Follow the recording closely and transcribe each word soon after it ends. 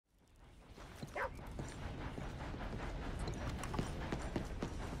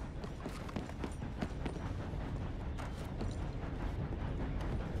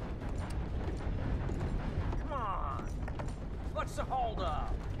a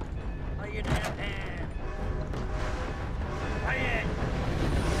hold-up? Lay your damn hand. Lay it.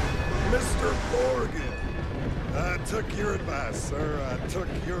 Mr. Morgan, I took your advice, sir. I took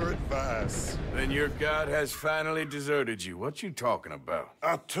your advice. Then your god has finally deserted you. What you talking about?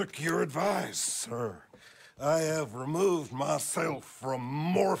 I took your advice, sir. I have removed myself from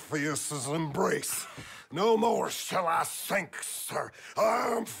Morpheus's embrace. No more shall I sink, sir.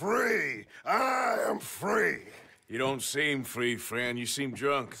 I am free. I am free. You don't seem free, friend. You seem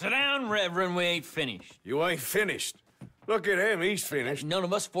drunk. Sit down, Reverend. We ain't finished. You ain't finished. Look at him. He's finished. None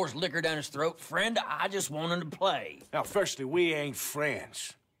of us forced liquor down his throat. Friend, I just want him to play. Now, firstly, we ain't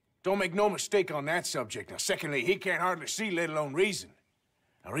friends. Don't make no mistake on that subject. Now, secondly, he can't hardly see, let alone reason.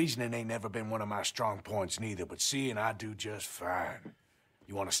 Now, reasoning ain't never been one of my strong points neither, but seeing I do just fine.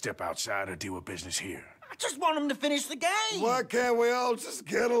 You want to step outside or deal with business here? I just want him to finish the game. Why can't we all just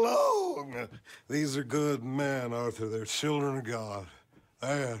get along? These are good men, Arthur. They're children of God.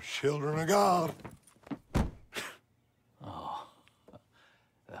 They're children of God.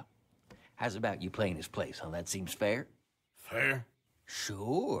 How's about you playing his place, huh? That seems fair? Fair?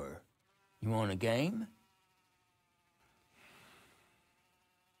 Sure. You want a game?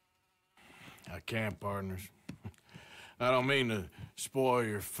 I can't, partners. I don't mean to spoil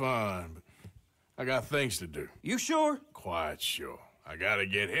your fun, but I got things to do. You sure? Quite sure. I gotta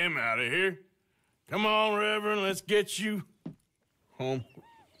get him out of here. Come on, Reverend, let's get you home.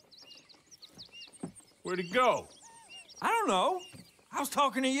 Where'd he go? I don't know. I was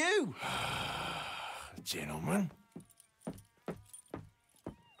talking to you. Gentlemen.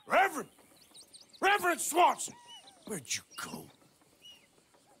 Reverend! Reverend Swanson! Where'd you go?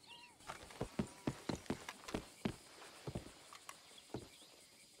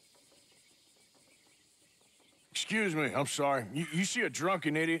 Excuse me, I'm sorry. You see a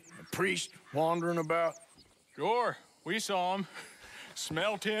drunken idiot, a priest, wandering about? Sure, we saw him,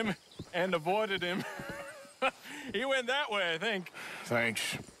 smelt him, and avoided him. He went that way, I think. Thanks.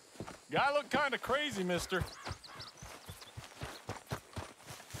 Guy looked kind of crazy, mister.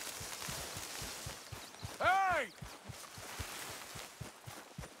 Hey!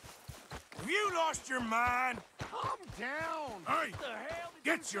 Have you lost your mind? Calm down. Hey!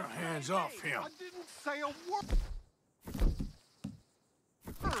 Get your hands off him. I didn't say a word.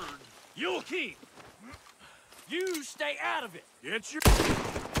 You'll keep. You stay out of it. Get your...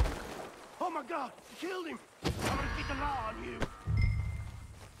 Oh my God, you killed him. I'm gonna get the law on you.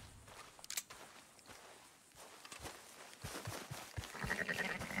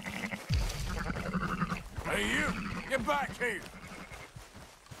 Hey, you! Get back here!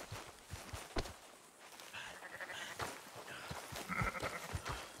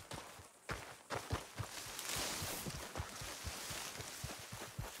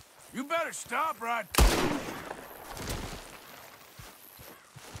 You better stop right...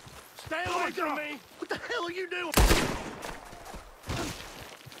 Stay away from me. What the hell are you doing?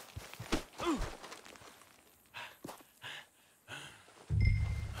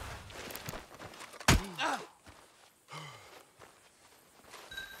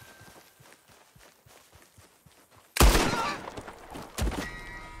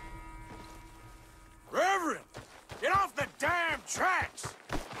 Reverend! Get off the damn tracks!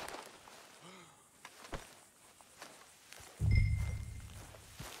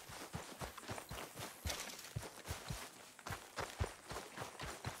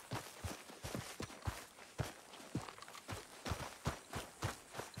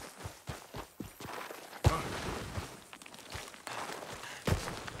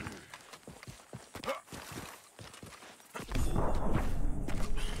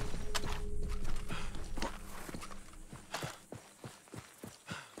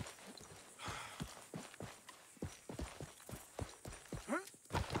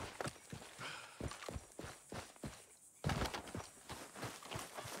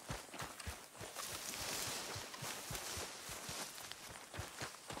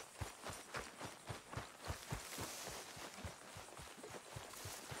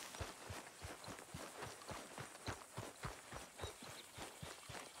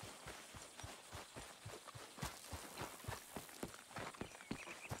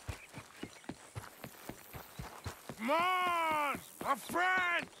 Come on, my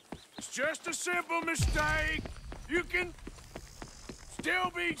friend! It's just a simple mistake. You can still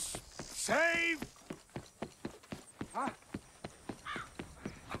be saved. Huh?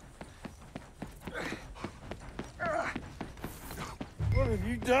 What have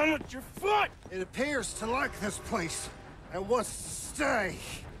you done with your foot? It appears to like this place and wants to stay.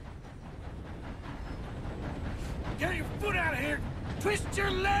 Get your foot out of here! Twist your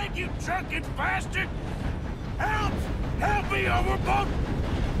leg, you drunken bastard! Help! Help me overboard!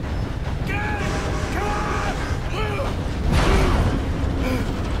 Get it!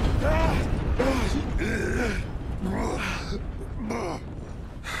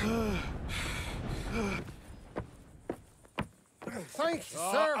 Thank you,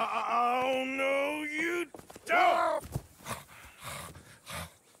 sir. Oh, no, you don't!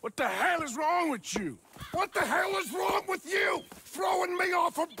 What the hell is wrong with you? What the hell is wrong with you? Throwing me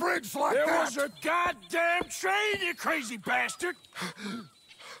off a bridge like that? There was a goddamn train, you crazy bastard!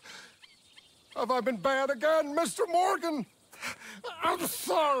 Have I been bad again, Mr. Morgan? I'm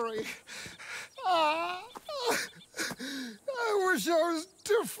sorry. I wish I was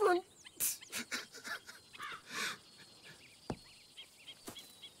different.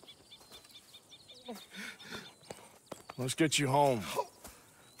 Let's get you home.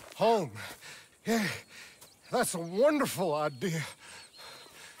 Home? Yeah, that's a wonderful idea.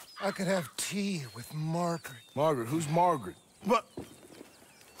 I could have tea with Margaret. Margaret? Who's Margaret? What?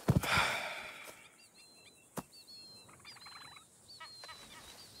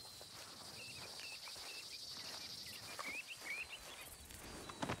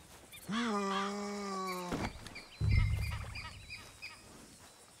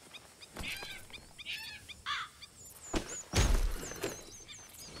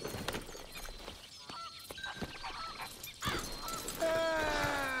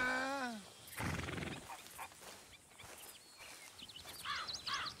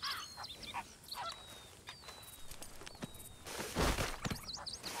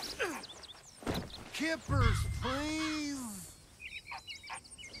 Kippers, please.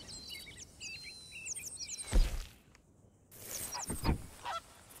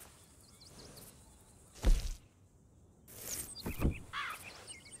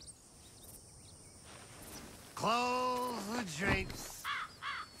 Close the drapes.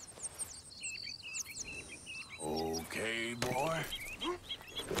 Okay, boy.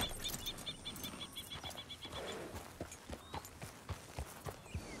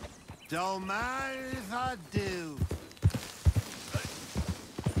 Don't mind if I do.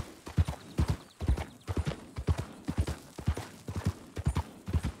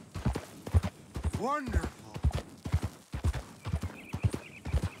 Wonderful.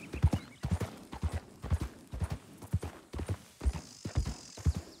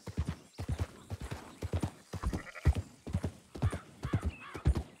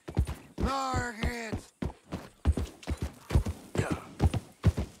 Margaret!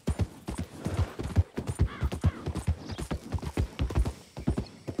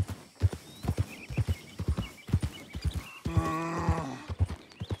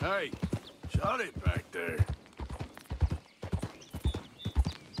 Hey, shut it back there.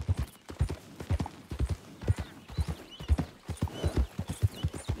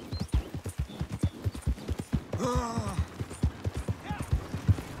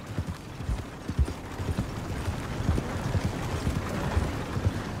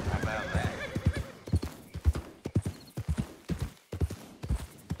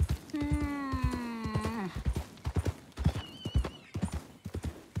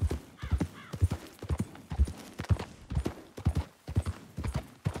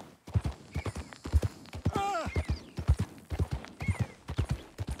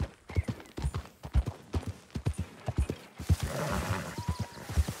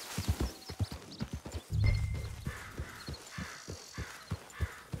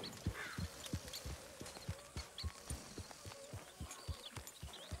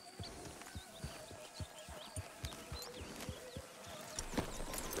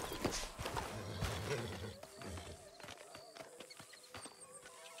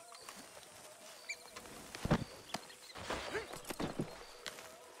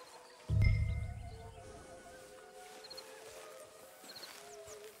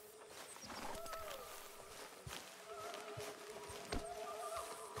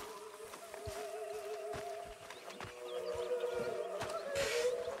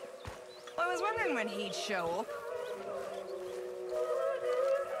 I was wondering when he'd show up.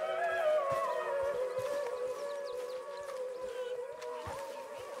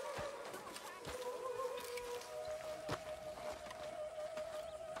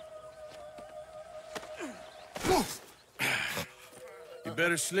 You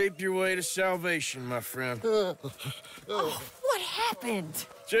better sleep your way to salvation, my friend. Oh, what happened?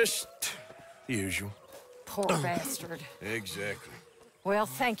 Just the usual. Poor bastard. Exactly. Well,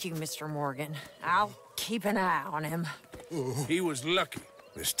 thank you, Mr. Morgan. I'll keep an eye on him. He was lucky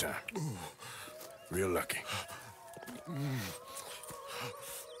this time. Real lucky.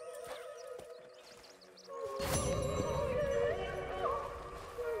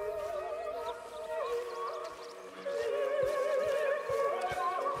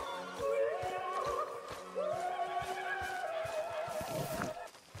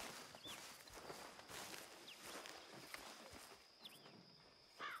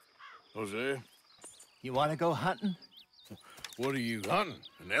 Jose, You want to go hunting? what are you hunting?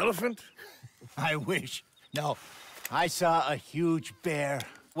 An elephant? I wish. No, I saw a huge bear.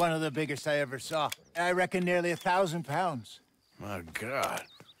 One of the biggest I ever saw. I reckon nearly 1,000 pounds. My God.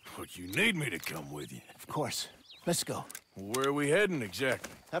 What, you need me to come with you? Of course. Let's go. Where are we heading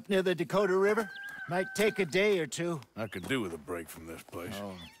exactly? Up near the Dakota River. Might take a day or two. I could do with a break from this place.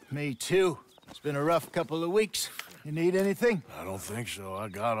 Oh, me too. It's been a rough couple of weeks. You need anything? I don't think so. I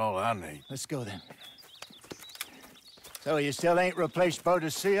got all I need. Let's go then. So you still ain't replaced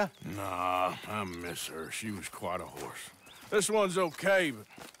Boadicea? Nah, I miss her. She was quite a horse. This one's okay, but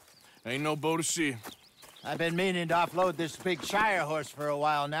ain't no Boadicea. I've been meaning to offload this big Shire horse for a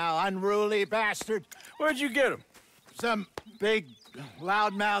while now. Unruly bastard. Where'd you get him? Some big,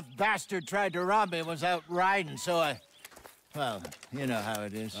 loudmouth bastard tried to rob me and was out riding, so well, you know how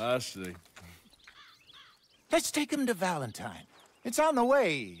it is. I see. Let's take him to Valentine. It's on the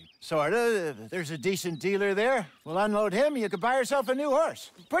way, sorta. There's a decent dealer there. We'll unload him, you could buy yourself a new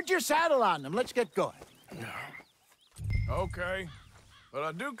horse. Put your saddle on him, let's get going. Okay, but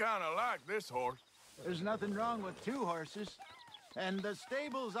I do kind of like this horse. There's nothing wrong with two horses, and the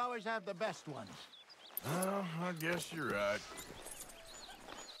stables always have the best ones. Well, I guess you're right.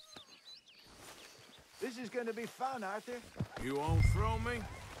 This is gonna be fun, Arthur. You won't throw me?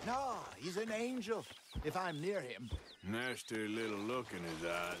 No, he's an angel, if I'm near him. Nasty little look in his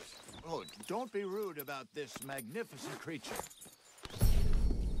eyes. Oh, don't be rude about this magnificent creature.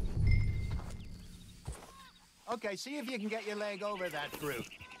 Okay, see if you can get your leg over that brute.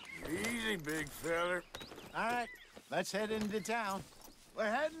 Easy, big feller. All right, let's head into town.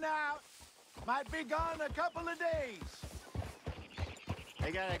 We're heading out. Might be gone a couple of days.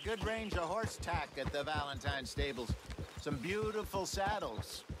 They got a good range of horse tack at the Valentine stables. Some beautiful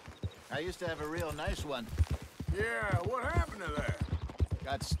saddles. I used to have a real nice one. Yeah, what happened to that?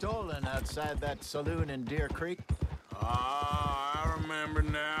 Got stolen outside that saloon in Deer Creek. Ah, I remember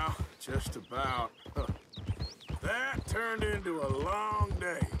now. Just about. That turned into a long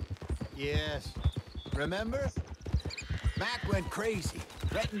day. Yes. Remember? Mac went crazy,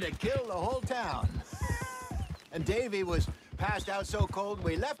 threatened to kill the whole town. And Davy was passed out so cold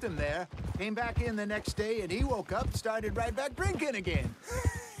we left him there, came back in the next day, and he woke up and started right back drinking again.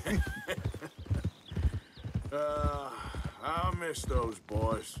 I miss those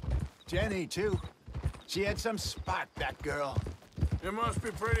boys. Jenny, too. She had some spark, that girl. It must be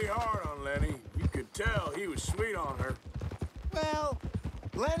pretty hard on Lenny. You could tell he was sweet on her. Well,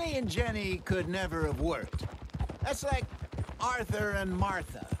 Lenny and Jenny could never have worked. That's like Arthur and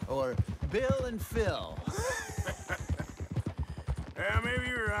Martha, or Bill and Phil. Yeah, maybe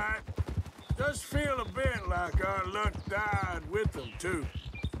you're right. Does feel a bit like our luck died with them, too.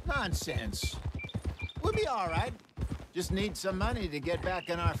 Nonsense. We'll be all right. Just need some money to get back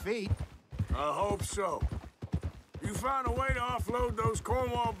on our feet. I hope so. You find a way to offload those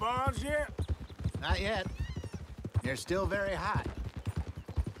Cornwall bonds yet? Not yet. They're still very hot.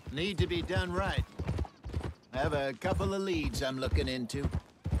 Need to be done right. I have a couple of leads I'm looking into.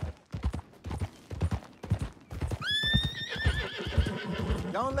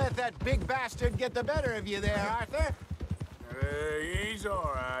 Don't let that big bastard get the better of you there, Arthur. He's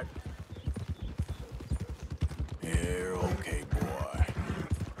all right. You're okay, boy.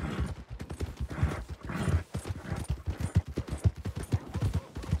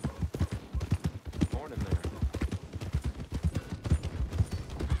 Morning there.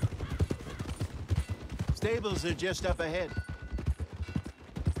 Stables are just up ahead.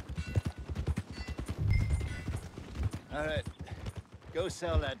 All right. Go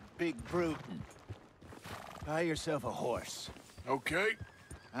sell that big brute and buy yourself a horse. Okay.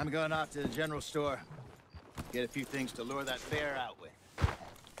 I'm going off to the general store. Get a few things to lure that bear out with.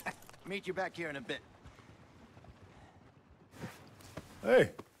 Meet you back here in a bit.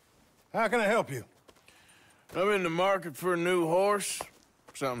 Hey, how can I help you? I'm in the market for a new horse.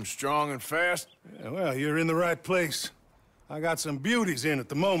 Something strong and fast. Yeah, well, you're in the right place. I got some beauties in at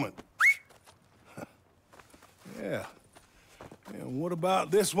the moment. Yeah. And what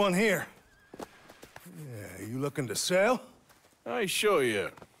about this one here? Yeah, you looking to sell? I show you.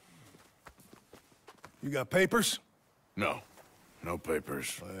 You got papers? No. No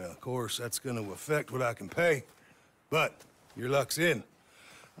papers. Well, of course, that's gonna affect what I can pay. But your luck's in.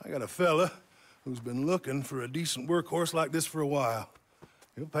 I got a fella who's been looking for a decent workhorse like this for a while.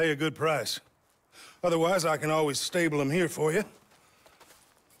 He'll pay a good price. Otherwise, I can always stable him here for you.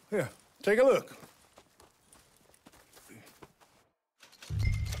 Here, take a look.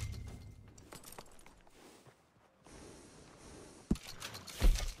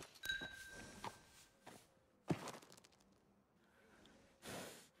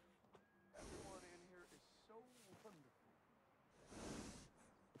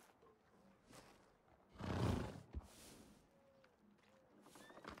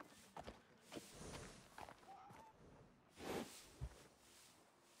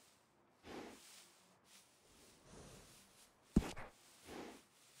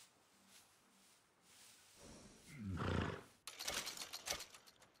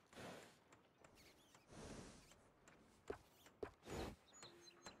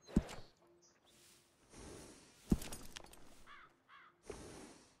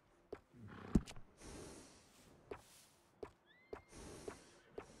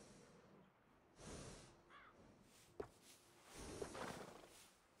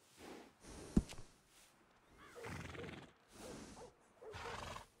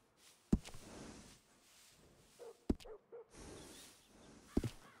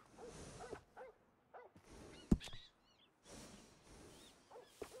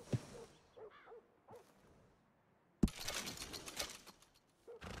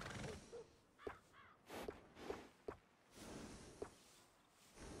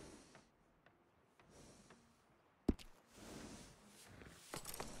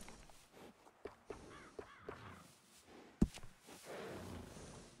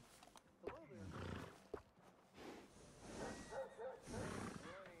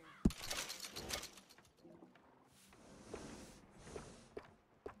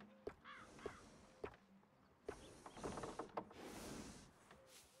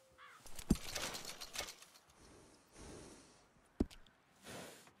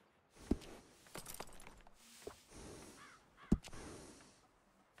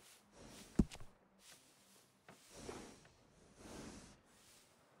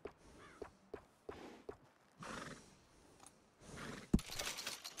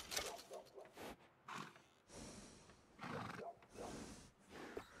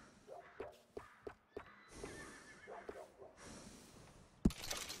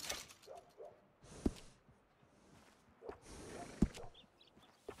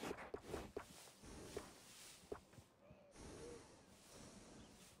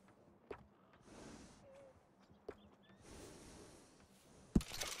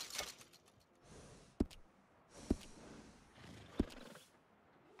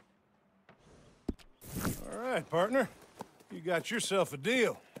 right, partner. You got yourself a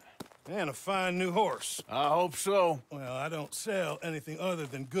deal. And a fine new horse. I hope so. Well, I don't sell anything other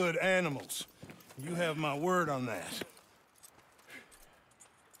than good animals. You have my word on that.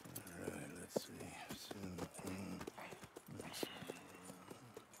 All right, let's see.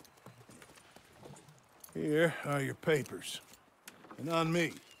 Here are your papers. And on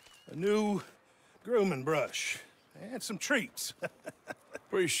me, a new grooming brush. And some treats.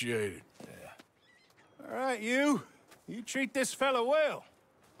 Appreciate it. All right, you. You treat this fella well.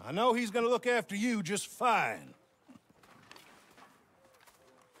 I know he's gonna look after you just fine.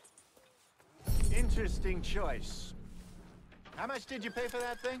 Interesting choice. How much did you pay for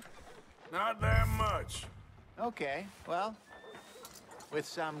that thing? Not that much. Okay, well, with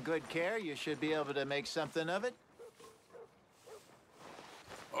some good care, you should be able to make something of it.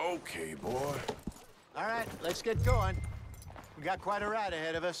 Okay, boy. All right, let's get going. We got quite a ride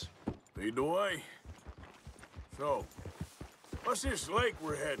ahead of us. Lead the way. So, what's this lake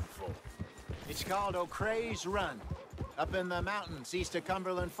we're heading for? It's called O'Creagh's Run, up in the mountains east of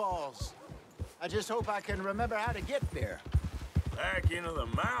Cumberland Falls. I just hope I can remember how to get there. Back into the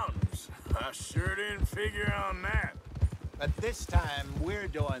mountains? I sure didn't figure on that. But this time, we're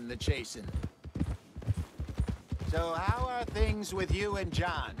doing the chasing. So how are things with you and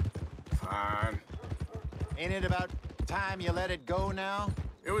John? Fine. Ain't it about time you let it go now?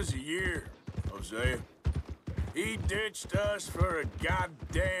 It was a year, Hosea. He ditched us for a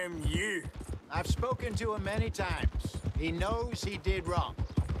goddamn year. I've spoken to him many times. He knows he did wrong.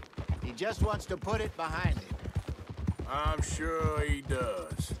 He just wants to put it behind him. I'm sure he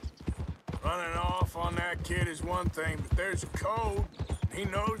does. Running off on that kid is one thing, but there's a code. He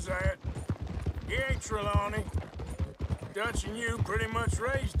knows that. He ain't Trelawney. Dutch and you pretty much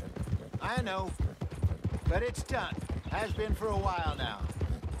raised him. I know. But it's done. Has been for a while now.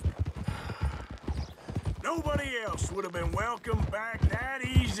 Nobody else would have been welcomed back that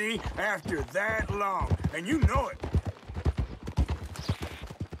easy after that long, and you know it.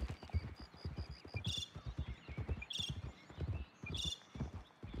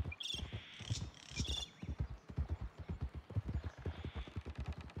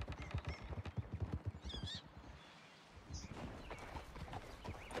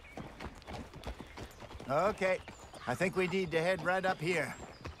 Okay. I think we need to head right up here.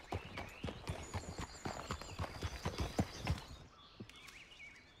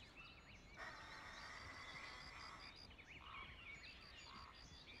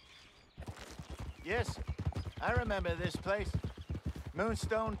 Yes, I remember this place.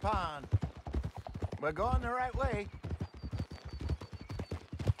 Moonstone Pond. We're going the right way.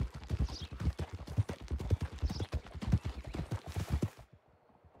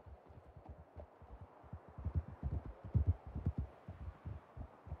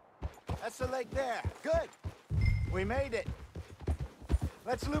 That's the lake there. Good. We made it.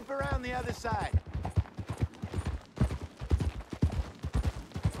 Let's loop around the other side.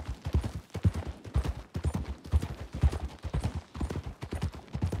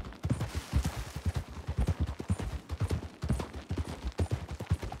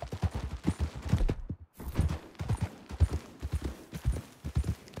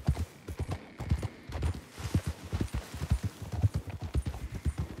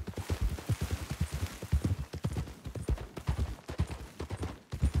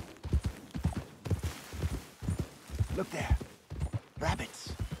 Look there.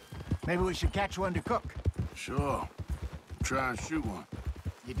 Rabbits. Maybe we should catch one to cook. Sure. Try and shoot one.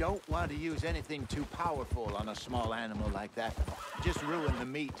 You don't want to use anything too powerful on a small animal like that. Just ruin the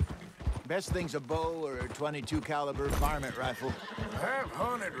meat. Best thing's a bow or a .22 caliber varmint rifle. I have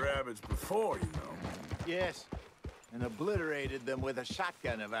hunted rabbits before, you know. Yes. And obliterated them with a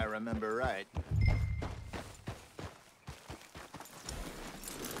shotgun, if I remember right.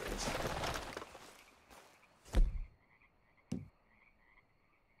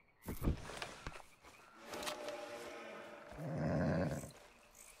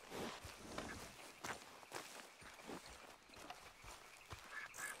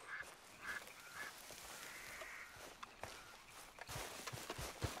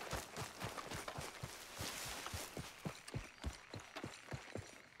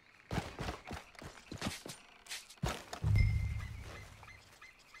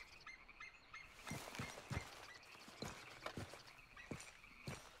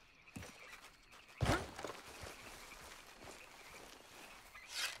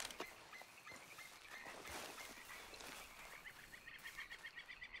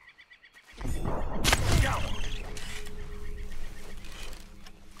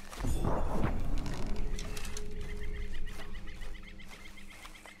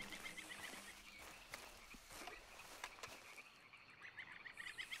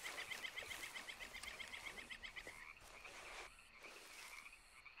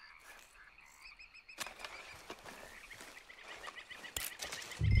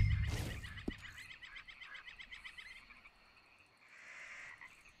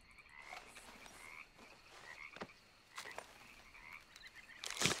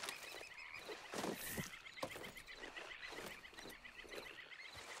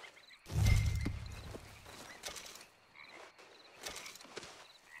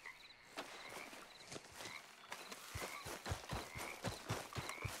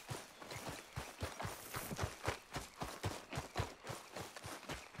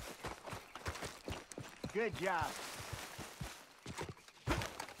 Good job.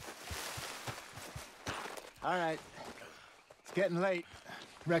 All right. It's getting late.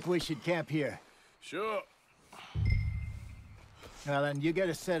 Reckon we should camp here. Sure. Well, then, you get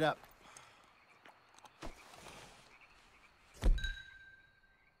us set up.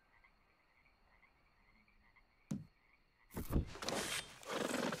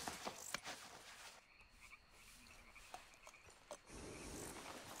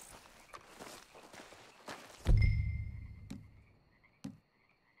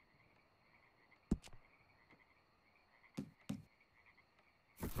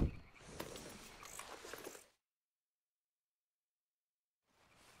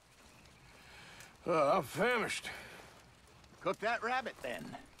 I'm famished. Cook that rabbit, then.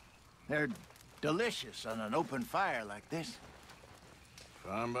 They're delicious on an open fire like this.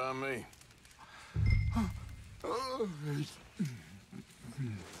 Fine by me.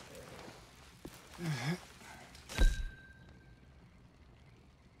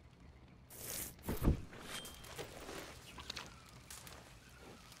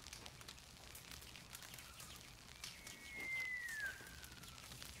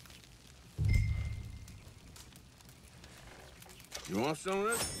 You want some of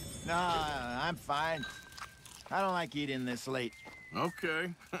this? No, I'm fine. I don't like eating this late.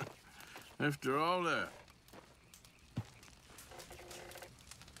 Okay. After all that.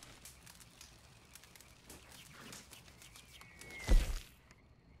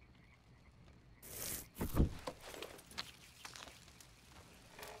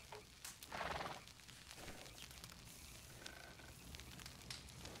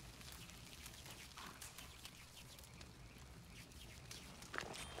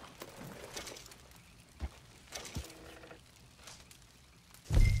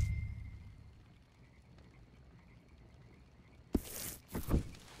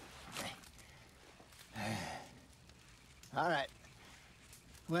 All right.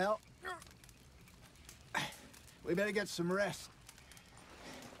 Well, we better get some rest.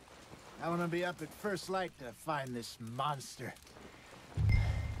 I want to be up at first light to find this monster.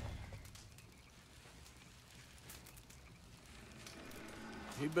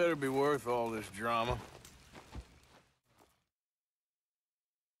 He better be worth all this drama.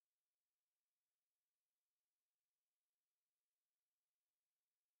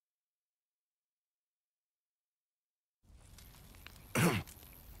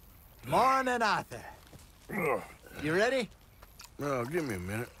 Morning, Arthur. You ready? Oh, give me a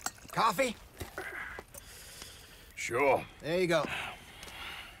minute. Coffee? Sure. There you go.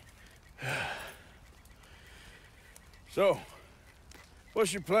 So,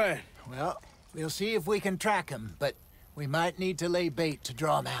 what's your plan? Well, we'll see if we can track him, but we might need to lay bait to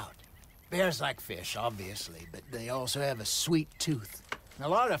draw him out. Bears like fish, obviously, but they also have a sweet tooth. A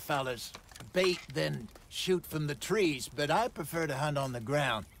lot of fellas bait, then shoot from the trees, but I prefer to hunt on the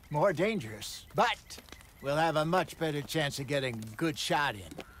ground. More dangerous, but we'll have a much better chance of getting a good shot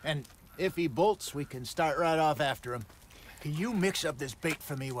in. And if he bolts, we can start right off after him. Can you mix up this bait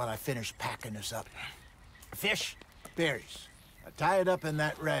for me while I finish packing this up? Fish, berries. Tie it up in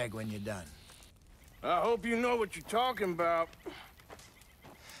that rag when you're done. I hope you know what you're talking about.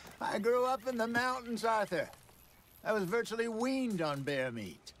 I grew up in the mountains, Arthur. I was virtually weaned on bear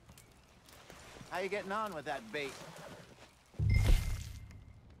meat. How you getting on with that bait?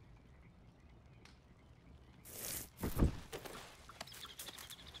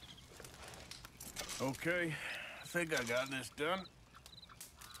 Okay, I think I got this done.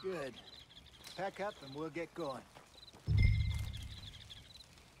 Good. Pack up and we'll get going.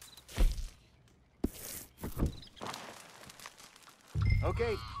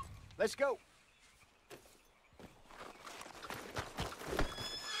 Okay, let's go.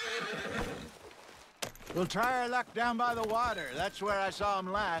 We'll try our luck down by the water. That's where I saw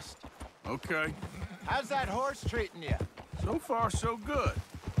him last. Okay. How's that horse treating you? So far, so good.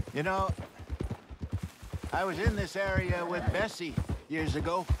 You know, I was in this area with Bessie years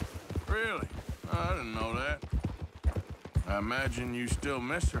ago. Really? Oh, I didn't know that. I imagine you still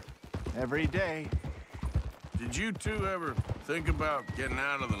miss her. Every day. Did you two ever think about getting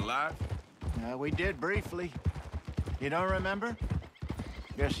out of the life? We did briefly. You don't remember?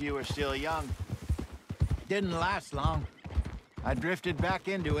 Guess you were still young. Didn't last long. I drifted back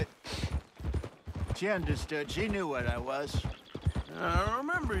into it. She understood. She knew what I was. I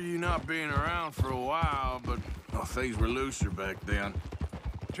remember you not being around for a while, but things were looser back then.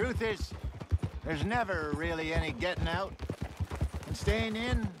 Truth is, there's never really any getting out. And staying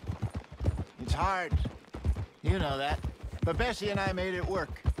in, it's hard. You know that. But Bessie and I made it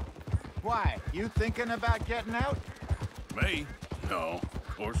work. Why? You thinking about getting out? Me? No,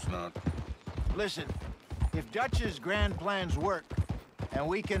 of course not. Listen, If Dutch's grand plans work, and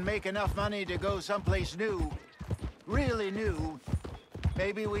we can make enough money to go someplace new, really new,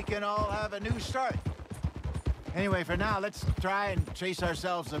 maybe we can all have a new start. Anyway, for now, let's try and chase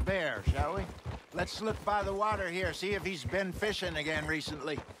ourselves a bear, shall we? Let's look by the water here, see if he's been fishing again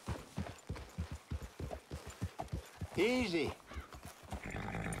recently. Easy.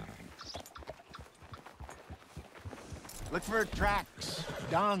 Look for tracks,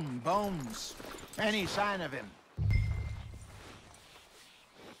 dung, bones, any sign of him.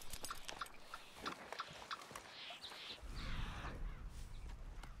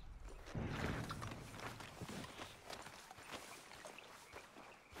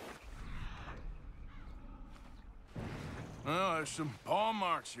 Well, there's some paw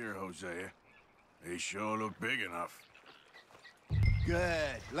marks here, Hosea. They sure look big enough.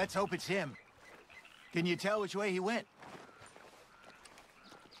 Good. Let's hope it's him. Can you tell which way he went?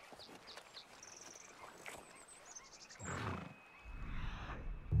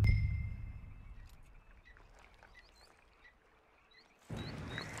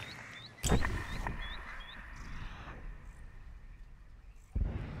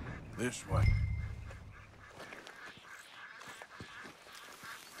 This way.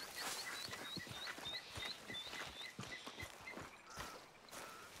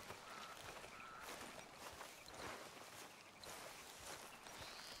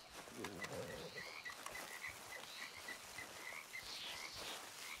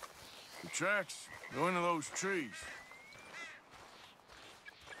 The tracks go into those trees.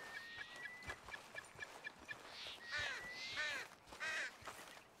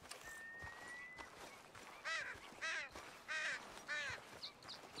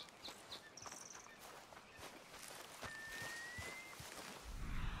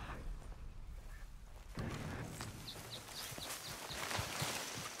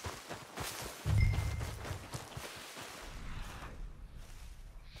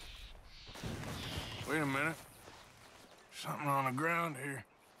 Wait a minute. Something on the ground here.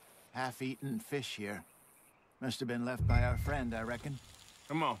 Half-eaten fish here. Must have been left by our friend, I reckon.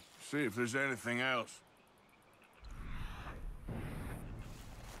 Come on, see if there's anything else.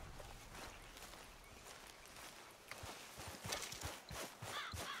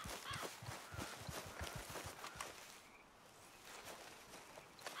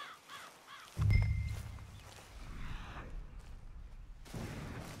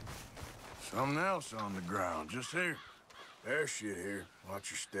 Something else on the ground, just here. There's shit here.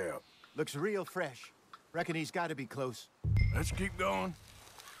 Watch your step. Looks real fresh. Reckon he's got to be close. Let's keep going.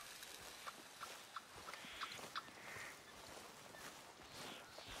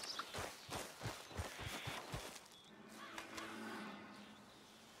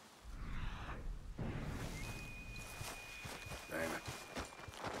 Damn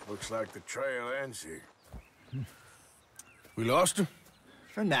it. Looks like the trail ends here. We lost him?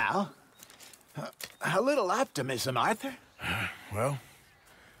 For now. A little optimism, Arthur. Well,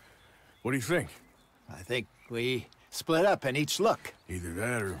 what do you think? I think we split up and each look. Either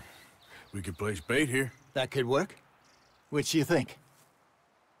that or we could place bait here. That could work. Which you think?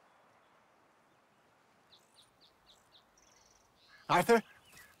 Arthur?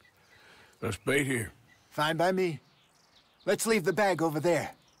 Let's bait here. Fine by me. Let's leave the bag over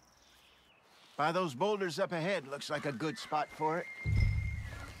there. By those boulders up ahead, looks like a good spot for it.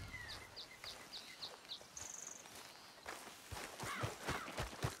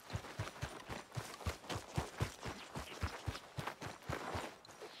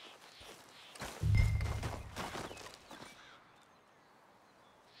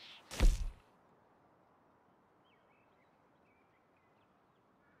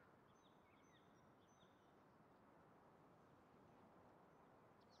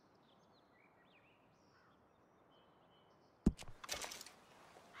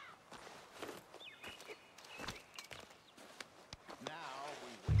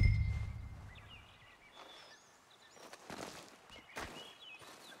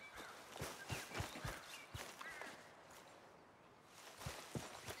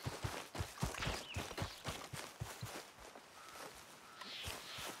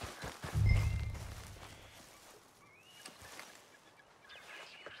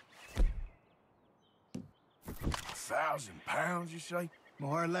 £1,000, you say?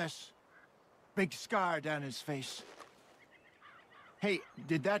 More or less. Big scar down his face. Hey,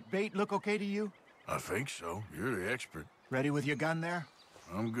 did that bait look okay to you? I think so. You're the expert. Ready with your gun there?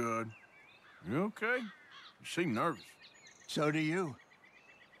 I'm good. You okay? You seem nervous. So do you.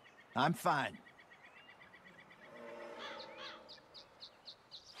 I'm fine.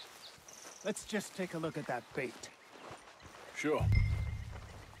 Let's just take a look at that bait. Sure.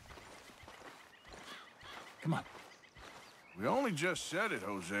 Come on. We only just said it,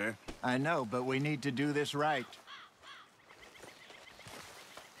 Jose. I know, but we need to do this right.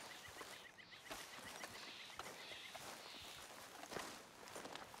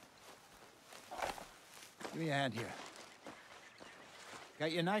 Give me a hand here.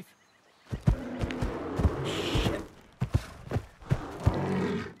 Got your knife? Shit.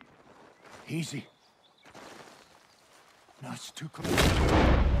 Easy. No, it's too close.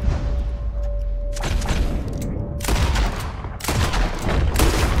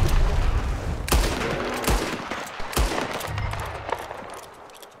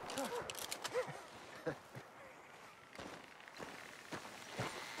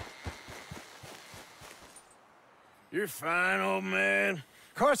 You're fine, old man.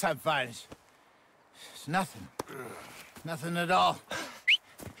 Of course I'm fine. It's nothing. Nothing at all.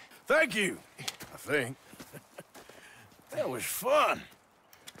 Thank you, I think. That was fun.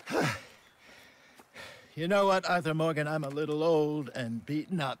 You know what, Arthur Morgan? I'm a little old and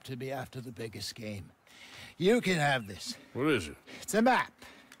beaten up to be after the biggest game. You can have this. What is it? It's a map.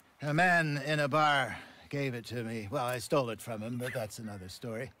 A man in a bar gave it to me. Well, I stole it from him, but that's another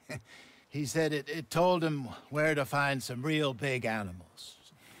story. He said it told him where to find some real big animals.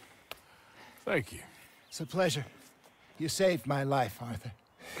 Thank you. It's a pleasure. You saved my life, Arthur.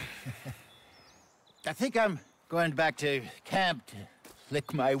 I think I'm going back to camp to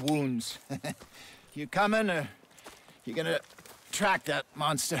lick my wounds. You coming, or you gonna track that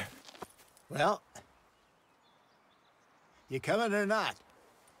monster? Well, you coming or not?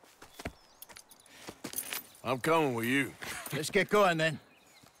 I'm coming with you. Let's get going, then.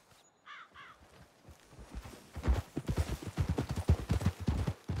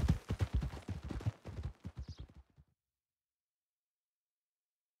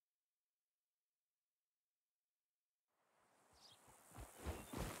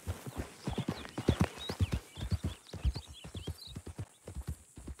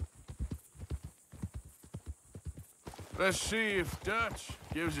 Let's see if Dutch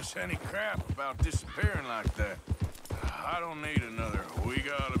gives us any crap about disappearing like that. I don't need another "we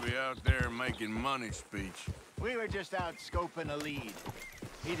gotta be out there making money" speech. We were just out scoping a lead.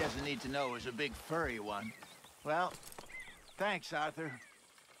 He doesn't need to know it was a big furry one. Well, thanks, Arthur.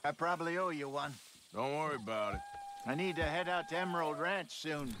 I probably owe you one. Don't worry about it. I need to head out to Emerald Ranch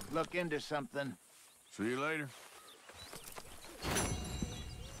soon. Look into something. See you later.